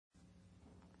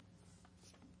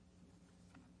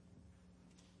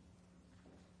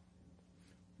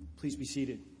Please be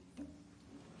seated.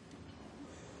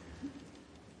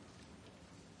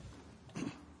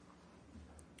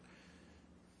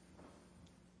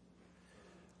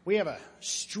 We have a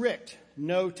strict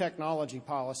no technology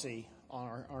policy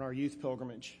on our youth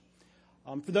pilgrimage.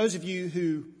 For those of you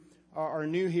who are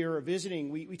new here or visiting,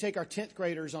 we take our 10th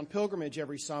graders on pilgrimage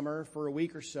every summer for a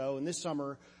week or so. And this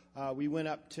summer, we went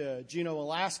up to Juneau,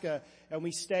 Alaska, and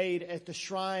we stayed at the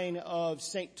shrine of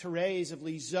St. Therese of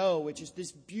Lisieux, which is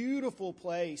this beautiful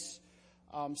place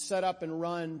set up and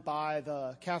run by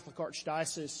the Catholic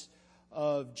Archdiocese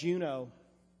of Juneau.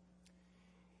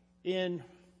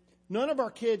 None of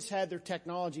our kids had their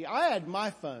technology. I had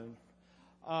my phone.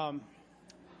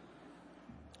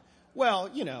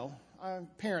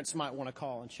 Parents might want to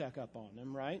call and check up on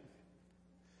them, right?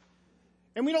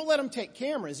 And we don't let them take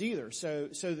cameras either. So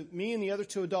me and the other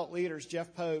two adult leaders,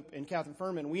 Jeff Pope and Catherine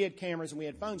Furman, we had cameras and we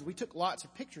had phones. We took lots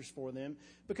of pictures for them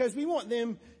because we want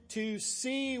them to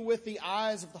see with the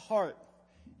eyes of the heart,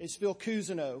 as Phil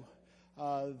Cousineau,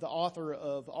 the author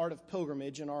of Art of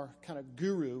Pilgrimage and our kind of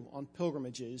guru on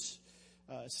pilgrimages,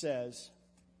 says.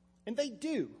 And they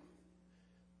do.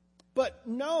 But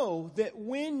know that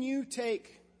when you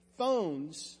take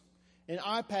phones and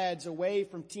iPads away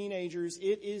from teenagers,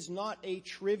 it is not a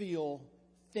trivial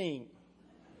thing.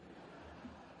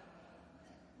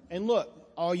 And look,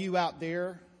 all you out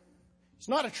there, it's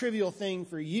not a trivial thing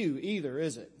for you either,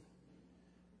 is it?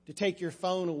 To take your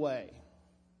phone away.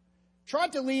 Try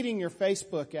deleting your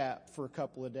Facebook app for a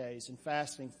couple of days and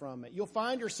fasting from it. You'll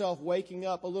find yourself waking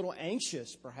up a little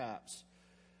anxious, perhaps.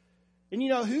 And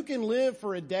who can live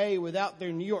for a day without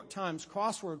their New York Times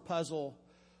crossword puzzle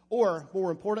or,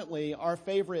 more importantly, our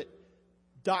favorite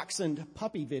dachshund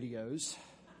puppy videos?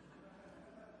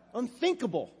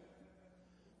 Unthinkable.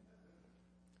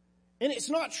 And it's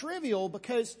not trivial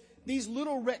because these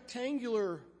little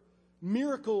rectangular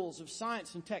miracles of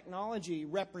science and technology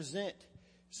represent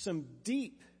some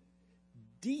deep,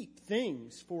 deep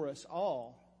things for us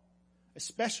all,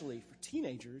 especially for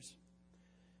teenagers.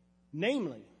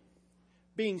 Namely,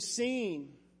 being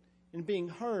seen and being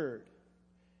heard,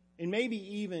 and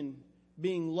maybe even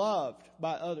being loved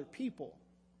by other people.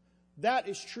 That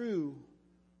is true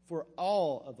for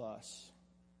all of us.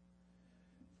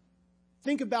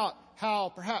 Think about how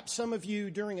perhaps some of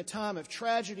you during a time of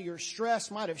tragedy or stress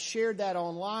might have shared that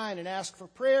online and asked for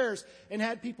prayers and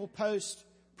had people post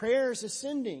prayers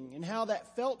ascending and how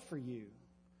that felt for you.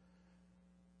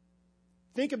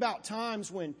 Think about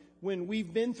times when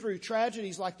we've been through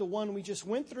tragedies like the one we just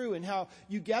went through and how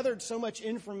you gathered so much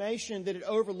information that it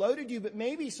overloaded you, but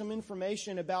maybe some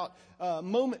information about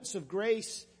moments of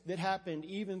grace that happened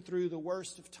even through the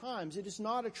worst of times. It is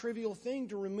not a trivial thing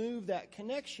to remove that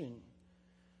connection.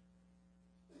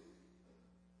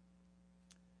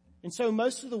 And so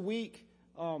most of the week,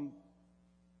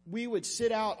 we would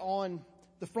sit out on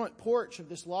the front porch of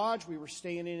this lodge we were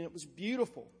staying in, and it was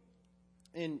beautiful.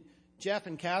 And Jeff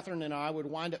and Catherine and I would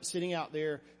wind up sitting out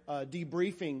there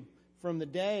debriefing from the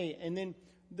day. And then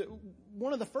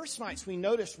one of the first nights we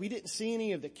noticed we didn't see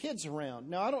any of the kids around.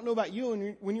 Now, I don't know about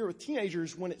you, when you're with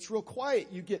teenagers, when it's real quiet,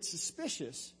 you get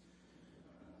suspicious.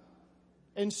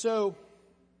 And so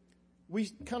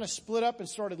we kind of split up and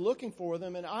started looking for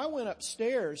them. And I went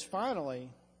upstairs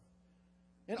finally,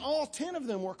 and all 10 of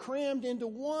them were crammed into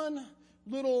one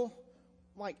little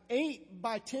 8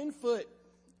 by 10 foot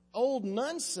old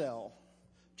nun cell,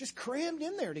 just crammed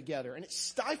in there together. And it's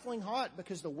stifling hot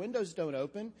because the windows don't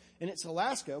open, and it's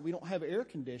Alaska. We don't have air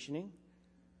conditioning.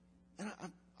 And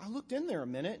I looked in there a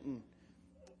minute, and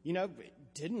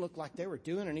it didn't look like they were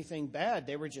doing anything bad.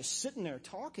 They were just sitting there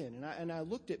talking. And I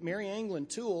looked at Mary Anglin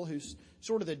Toole, who's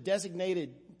sort of the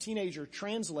designated teenager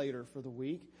translator for the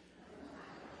week.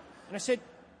 And I said,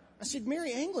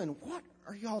 Mary Anglin, what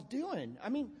are y'all doing? I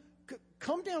mean,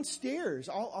 come downstairs.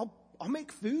 I'll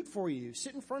make food for you.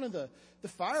 Sit in front of the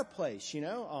fireplace,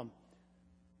 And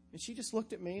she just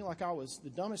looked at me like I was the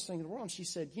dumbest thing in the world. And she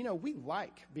said, we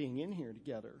like being in here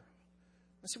together.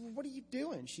 I said, well, what are you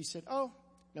doing? She said, oh,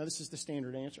 no, this is the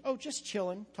standard answer. Oh, just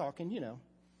chilling, talking,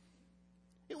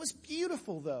 It was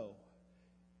beautiful, though.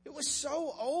 It was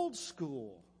so old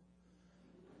school.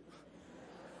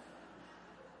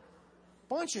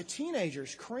 Bunch of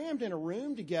teenagers crammed in a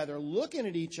room together, looking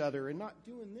at each other and not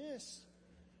doing this.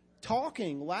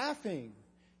 Talking, laughing,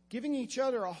 giving each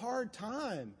other a hard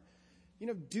time.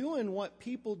 Doing what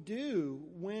people do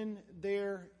when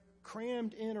they're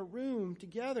crammed in a room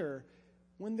together,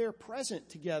 when they're present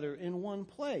together in one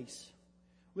place.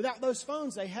 Without those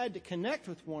phones, they had to connect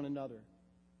with one another.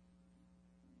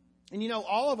 And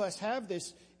all of us have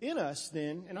this in us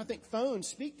then, and I think phones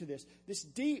speak to this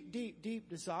deep, deep, deep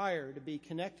desire to be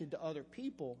connected to other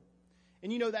people.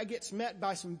 And that gets met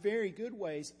by some very good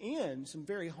ways and some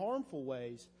very harmful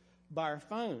ways by our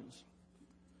phones.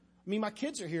 I mean, my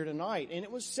kids are here tonight, and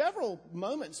it was several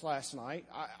moments last night.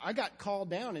 I got called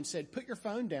down and said, put your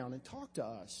phone down and talk to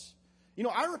us.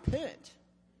 I repent.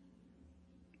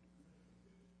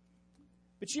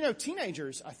 But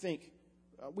teenagers, I think,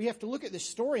 we have to look at this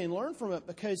story and learn from it,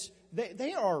 because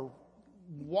they are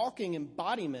walking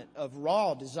embodiment of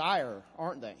raw desire,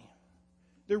 aren't they?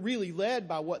 They're really led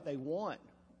by what they want.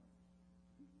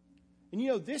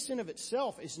 And this in of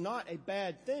itself is not a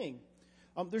bad thing.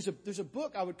 There's a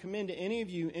book I would commend to any of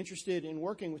you interested in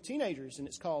working with teenagers, and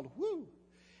it's called Woo.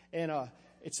 And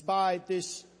it's by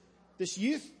this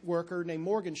youth worker named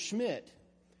Morgan Schmidt.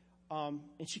 And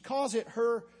she calls it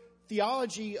her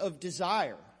theology of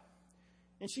desire.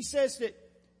 And she says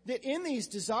that in these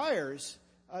desires,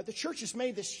 the church has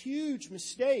made this huge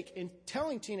mistake in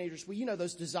telling teenagers, well,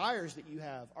 those desires that you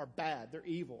have are bad. They're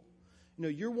evil.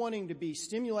 You're wanting to be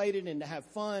stimulated and to have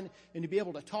fun and to be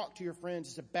able to talk to your friends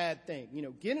is a bad thing.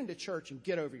 Get into church and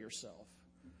get over yourself.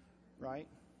 Right?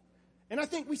 And I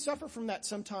think we suffer from that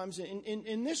sometimes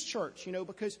in this church,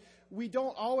 because we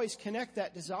don't always connect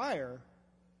that desire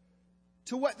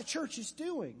to what the church is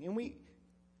doing. And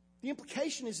the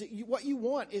implication is that what you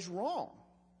want is wrong.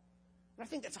 And I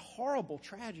think that's a horrible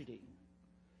tragedy.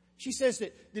 She says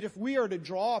that if we are to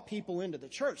draw people into the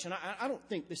church, and I don't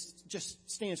think this just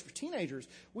stands for teenagers,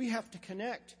 we have to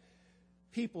connect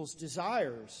people's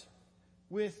desires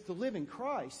with the living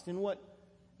Christ and what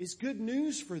is good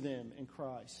news for them in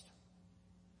Christ.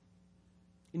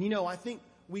 And I think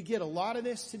we get a lot of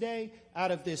this today out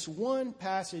of this one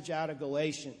passage out of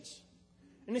Galatians.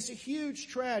 And it's a huge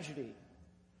tragedy.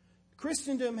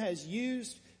 Christendom has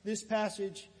used this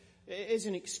passage as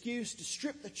an excuse to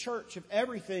strip the church of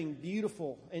everything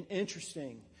beautiful and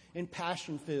interesting and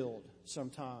passion-filled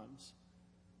sometimes.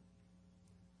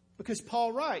 Because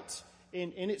Paul writes,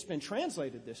 and it's been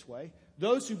translated this way,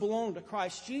 those who belong to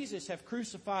Christ Jesus have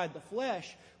crucified the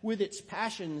flesh with its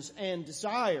passions and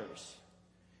desires.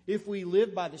 If we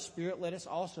live by the Spirit, let us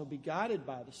also be guided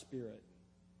by the Spirit.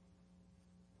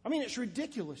 I mean, it's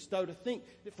ridiculous, though, to think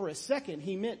that for a second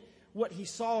he meant what he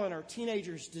saw in our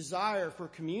teenagers' desire for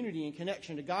community and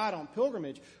connection to God on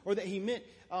pilgrimage, or that he meant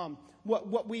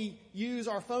what we use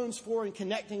our phones for in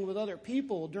connecting with other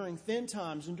people during thin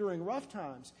times and during rough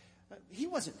times. He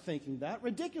wasn't thinking that.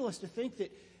 Ridiculous to think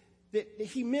that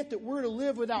he meant that we're to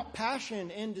live without passion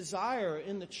and desire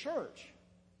in the church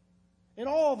and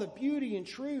all the beauty and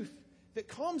truth that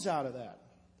comes out of that.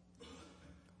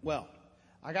 Well,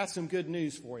 I got some good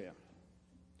news for you.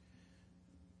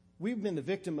 We've been the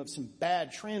victim of some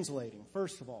bad translating,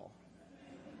 first of all.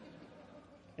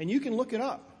 And you can look it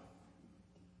up.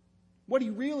 What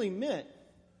he really meant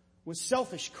was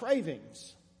selfish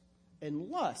cravings and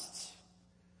lusts.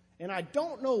 And I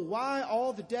don't know why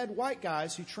all the dead white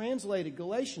guys who translated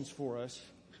Galatians for us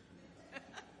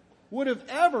would have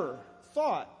ever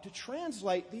thought to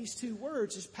translate these two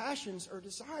words as passions or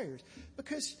desires.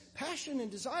 Because passion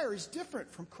and desire is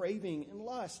different from craving and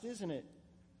lust, isn't it?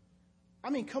 I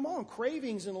mean, come on,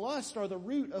 cravings and lust are the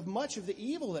root of much of the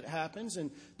evil that happens and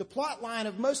the plot line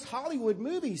of most Hollywood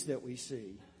movies that we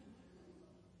see.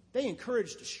 They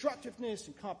encourage destructiveness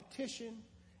and competition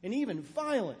and even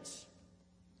violence.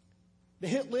 The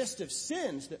hit list of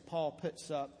sins that Paul puts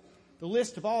up, the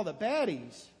list of all the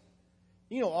baddies,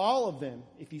 all of them,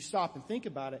 if you stop and think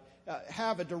about it,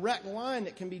 have a direct line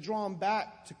that can be drawn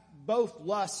back to both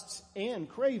lusts and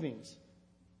cravings.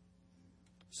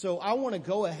 So I want to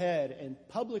go ahead and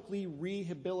publicly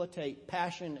rehabilitate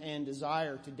passion and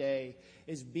desire today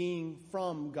as being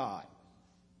from God.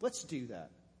 Let's do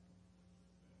that.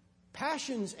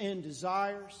 Passions and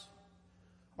desires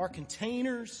are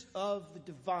containers of the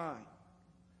divine.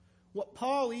 What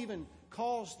Paul even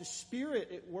calls the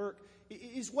Spirit at work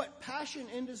is what passion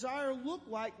and desire look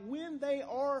like when they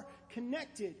are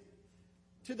connected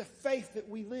to the faith that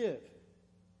we live.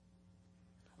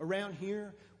 Around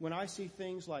here, when I see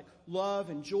things like love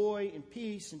and joy and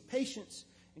peace and patience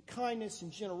and kindness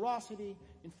and generosity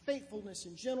and faithfulness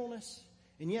and gentleness,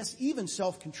 and yes, even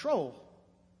self-control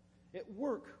at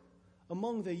work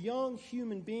among the young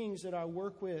human beings that I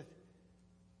work with,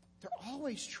 they're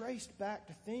always traced back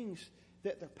to things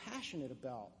that they're passionate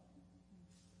about.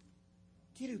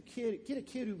 Get a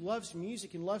kid who loves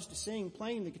music and loves to sing,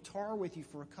 playing the guitar with you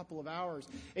for a couple of hours,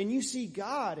 and you see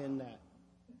God in that.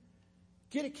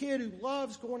 Get a kid who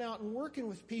loves going out and working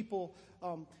with people,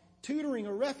 tutoring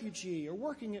a refugee or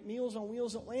working at Meals on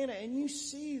Wheels Atlanta, and you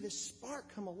see the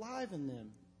spark come alive in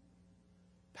them.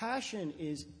 Passion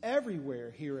is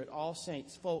everywhere here at All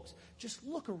Saints, folks. Just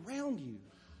look around you.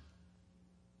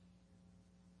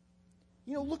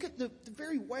 You know, look at the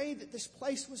very way that this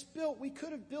place was built. We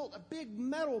could have built a big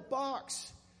metal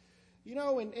box, you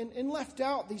know, and left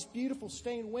out these beautiful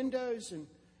stained windows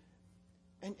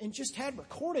and just had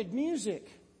recorded music.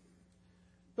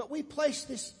 But we placed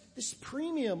this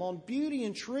premium on beauty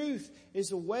and truth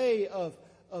as a way of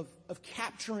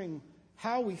capturing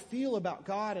how we feel about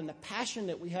God and the passion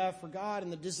that we have for God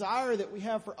and the desire that we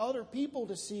have for other people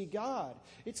to see God.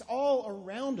 It's all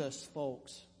around us,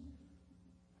 folks.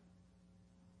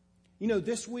 You know,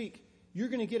 this week, you're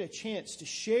going to get a chance to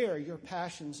share your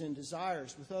passions and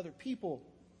desires with other people.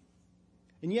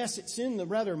 And yes, it's in the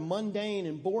rather mundane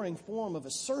and boring form of a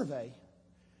survey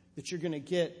that you're going to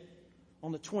get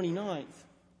on the 29th.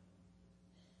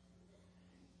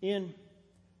 And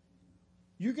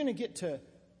you're going to get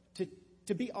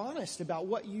to be honest about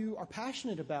what you are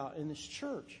passionate about in this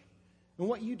church and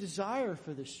what you desire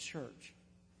for this church.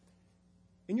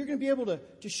 And you're going to be able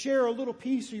to share a little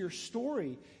piece of your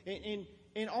story.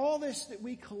 And all this that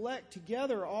we collect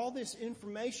together, all this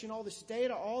information, all this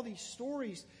data, all these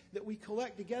stories that we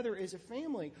collect together as a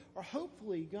family are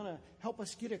hopefully going to help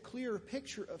us get a clearer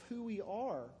picture of who we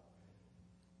are.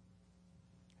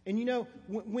 And you know,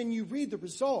 when you read the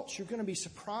results, you're going to be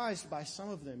surprised by some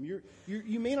of them.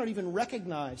 You may not even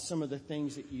recognize some of the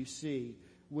things that you see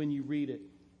when you read it.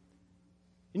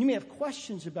 And you may have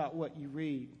questions about what you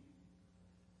read.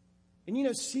 And you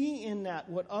know, see in that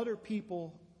what other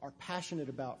people are passionate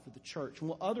about for the church and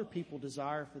what other people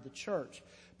desire for the church.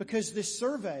 Because this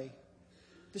survey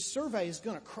is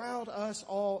going to crowd us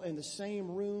all in the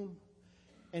same room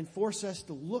and force us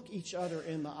to look each other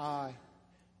in the eye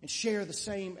and share the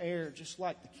same air, just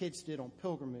like the kids did on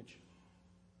pilgrimage.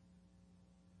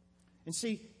 And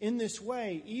see, in this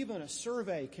way, even a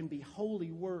survey can be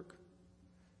holy work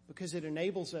because it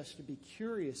enables us to be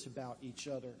curious about each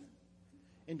other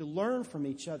and to learn from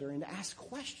each other and to ask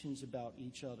questions about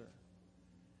each other.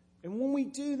 And when we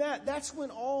do that, that's when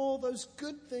all those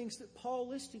good things that Paul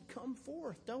listed come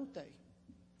forth, don't they?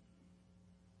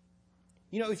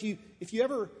 You know, if you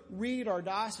ever read our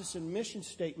diocesan mission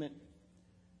statement,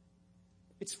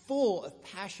 it's full of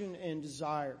passion and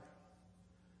desire.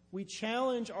 We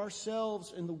challenge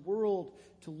ourselves in the world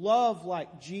to love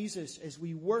like Jesus as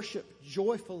we worship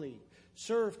joyfully,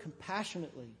 serve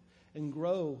compassionately, and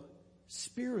grow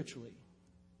spiritually.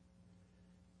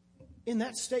 In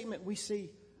that statement, we see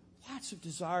lots of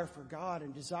desire for God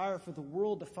and desire for the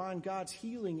world to find God's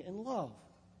healing and love.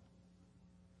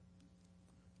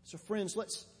 So friends,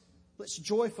 let's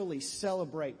joyfully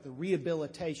celebrate the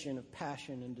rehabilitation of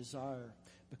passion and desire,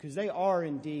 because they are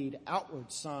indeed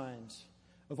outward signs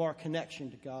of our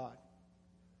connection to God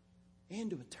and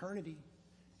to eternity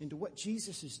and to what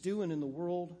Jesus is doing in the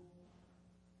world.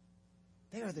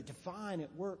 They are the divine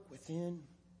at work within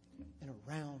and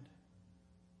around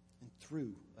and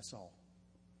through us all.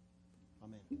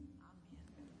 Amen.